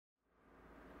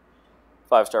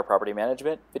Five-Star Property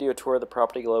Management, video tour of the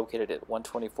property located at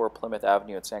 124 Plymouth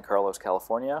Avenue in San Carlos,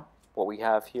 California. What we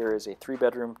have here is a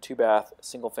 3-bedroom, 2-bath,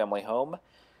 single-family home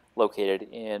located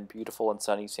in beautiful and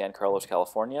sunny San Carlos,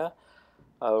 California.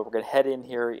 We're going to head in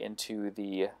here into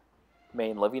the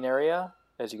main living area.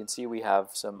 As you can see, we have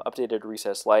some updated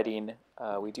recessed lighting.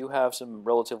 We do have some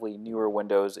relatively newer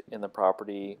windows in the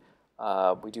property.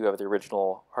 We do have the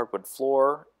original hardwood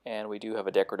floor, and we do have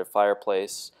a decorative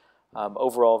fireplace.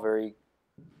 Overall, very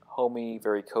homey,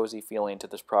 very cozy feeling to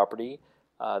this property.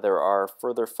 There are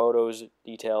further photos,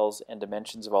 details, and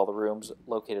dimensions of all the rooms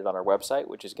located on our website,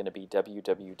 which is going to be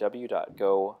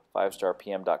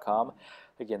www.go5starpm.com.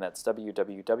 Again, that's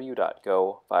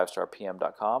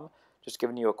www.go5starpm.com. Just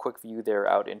giving you a quick view there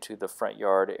out into the front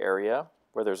yard area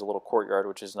where there's a little courtyard,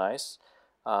 which is nice.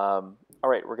 All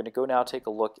right, we're going to go now take a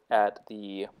look at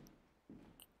the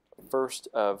first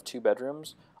of 2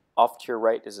 bedrooms. Off to your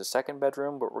right is a 2nd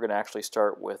bedroom, but we're going to actually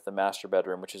start with the master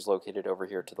bedroom, which is located over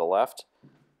here to the left.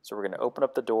 So we're going to open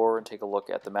up the door and take a look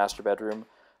at the master bedroom.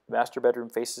 The master bedroom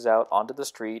faces out onto the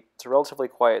street. It's a relatively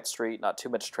quiet street, not too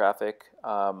much traffic.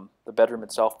 The bedroom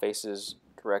itself faces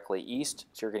directly east,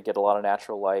 so you're going to get a lot of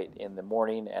natural light in the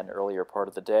morning and earlier part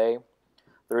of the day.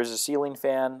 There is a ceiling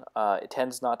fan. It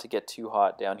tends not to get too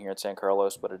hot down here in San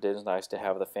Carlos, but it is nice to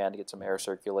have the fan to get some air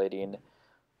circulating.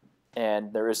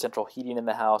 And there is central heating in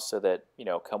the house so that,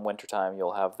 come wintertime,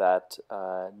 you'll have that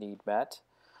need met.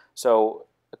 So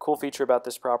a cool feature about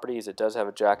this property is it does have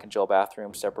a Jack and Jill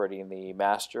bathroom separating the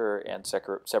master and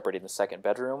separating the 2nd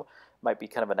bedroom. Might be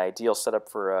kind of an ideal setup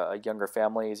for a younger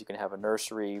families. You can have a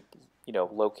nursery,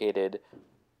 located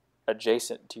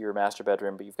adjacent to your master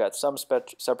bedroom, but you've got some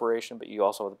separation, but you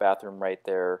also have the bathroom right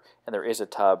there, and there is a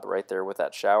tub right there with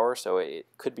that shower, so it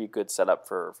could be a good setup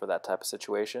for that type of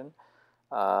situation.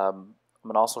 I'm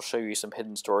going to also show you some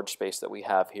hidden storage space that we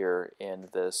have here in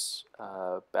this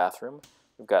bathroom.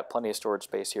 We've got plenty of storage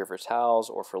space here for towels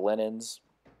or for linens.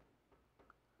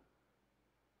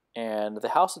 And the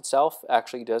house itself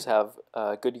actually does have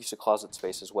good use of closet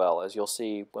space as well. As you'll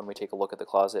see when we take a look at the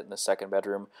closet in the 2nd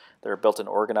bedroom, there are built-in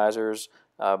organizers.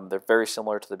 They're very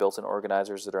similar to the built-in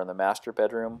organizers that are in the master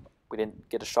bedroom. We didn't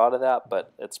get a shot of that,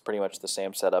 but it's pretty much the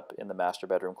same setup in the master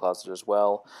bedroom closet as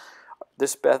well.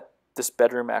 This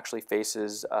bedroom actually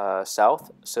faces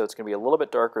south, so it's going to be a little bit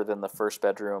darker than the 1st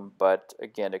bedroom, but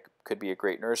again, it could be a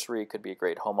great nursery, could be a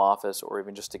great home office, or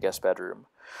even just a guest bedroom.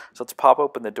 So let's pop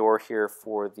open the door here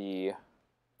for the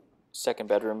 2nd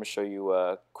bedroom to show you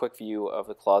a quick view of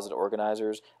the closet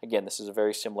organizers. Again, this is a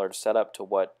very similar setup to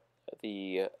what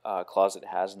the closet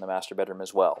has in the master bedroom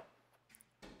as well.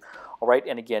 Alright,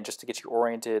 and again, just to get you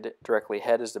oriented, directly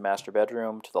ahead is the master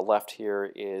bedroom. To the left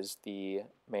here is the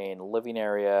main living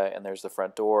area, and there's the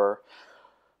front door.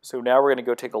 So now we're going to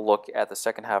go take a look at the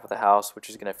second half of the house, which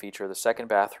is going to feature the 2nd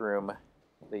bathroom,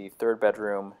 the 3rd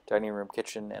bedroom, dining room,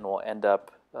 kitchen, and we'll end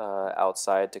up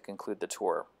outside to conclude the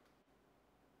tour.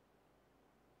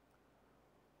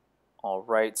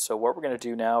 Alright, so what we're going to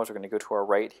do now is we're going to go to our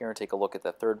right here and take a look at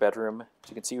the 3rd bedroom.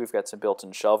 As you can see, we've got some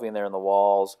built-in shelving there in the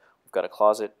walls. We've got a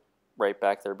closet right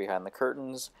back there behind the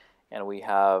curtains, and we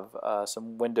have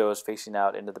some windows facing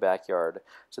out into the backyard.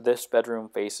 So this bedroom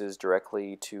faces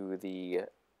directly to the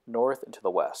north and to the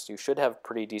west. You should have a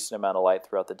pretty decent amount of light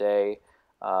throughout the day.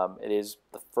 It is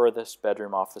the furthest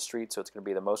bedroom off the street, so it's going to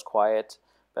be the most quiet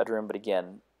bedroom, but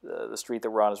again, the street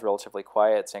that we're on is relatively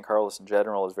quiet. San Carlos in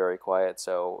general is very quiet,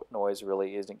 so noise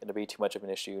really isn't going to be too much of an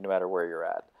issue no matter where you're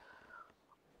at.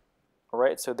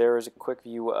 Alright, so there is a quick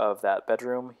view of that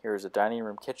bedroom. Here's a dining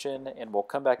room, kitchen, and we'll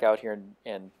come back out here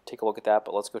and take a look at that,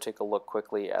 but let's go take a look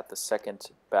quickly at the 2nd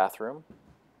bathroom.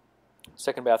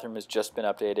 2nd bathroom has just been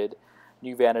updated.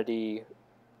 New vanity,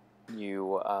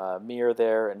 new mirror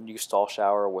there, a new stall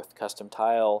shower with custom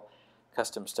tile,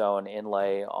 custom stone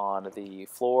inlay on the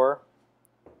floor.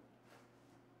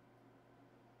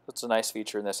 It's a nice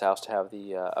feature in this house to have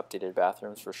the updated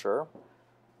bathrooms for sure.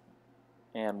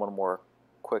 And one more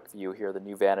quick view here, the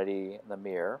new vanity and the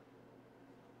mirror.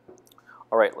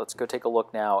 Alright, let's go take a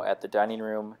look now at the dining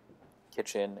room,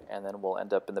 kitchen, and then we'll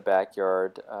end up in the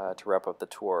backyard to wrap up the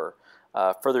tour.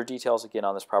 Further details again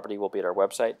on this property will be at our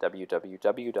website,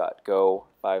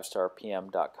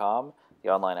 www.go5starpm.com. The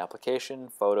online application,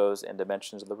 photos, and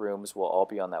dimensions of the rooms will all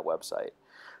be on that website.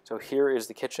 So here is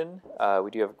the kitchen.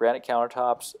 We do have granite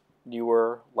countertops,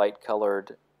 newer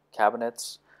light-colored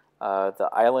cabinets. The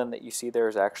island that you see there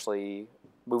is actually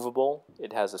movable.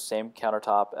 It has the same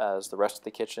countertop as the rest of the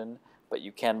kitchen, but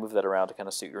you can move that around to kind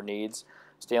of suit your needs.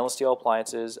 Stainless steel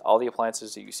appliances, all the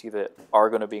appliances that you see that are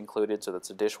going to be included, so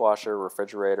that's a dishwasher,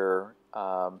 refrigerator,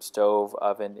 stove,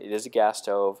 oven. It is a gas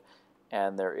stove.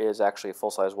 and there is actually a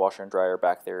full-size washer and dryer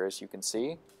back there, as you can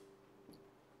see.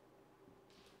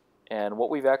 And what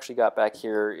we've actually got back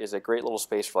here is a great little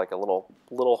space for like a little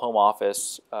home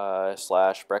office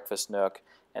slash breakfast nook.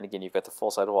 And again, you've got the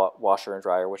full-size washer and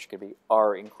dryer, which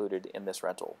are included in this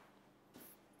rental.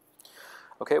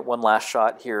 Okay, one last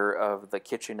shot here of the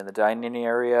kitchen and the dining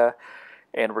area,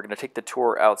 and we're going to take the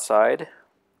tour outside.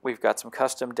 We've got some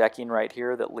custom decking right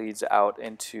here that leads out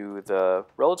into the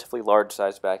relatively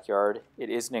large-sized backyard. It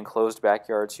is an enclosed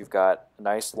backyard, so you've got a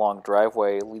nice long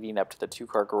driveway leading up to the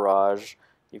two-car garage.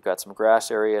 You've got some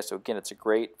grass area, so again, it's a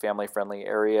great family-friendly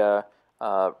area,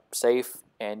 safe,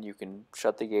 and you can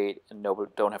shut the gate and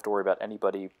don't have to worry about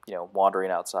anybody,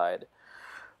 wandering outside.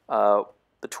 The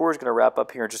tour is going to wrap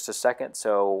up here in just a second,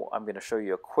 so I'm going to show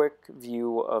you a quick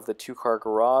view of the two-car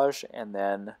garage, and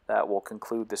then that will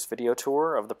conclude this video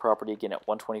tour of the property again at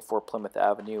 124 Plymouth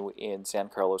Avenue in San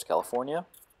Carlos, California.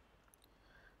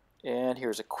 And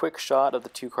here's a quick shot of the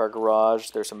two-car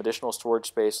garage. There's some additional storage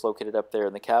space located up there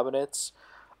in the cabinets.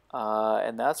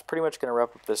 And that's pretty much going to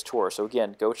wrap up this tour. So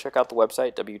again, go check out the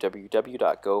website,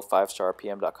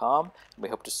 www.go5starpm.com, and we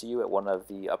hope to see you at one of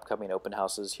the upcoming open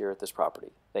houses here at this property.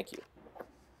 Thank you.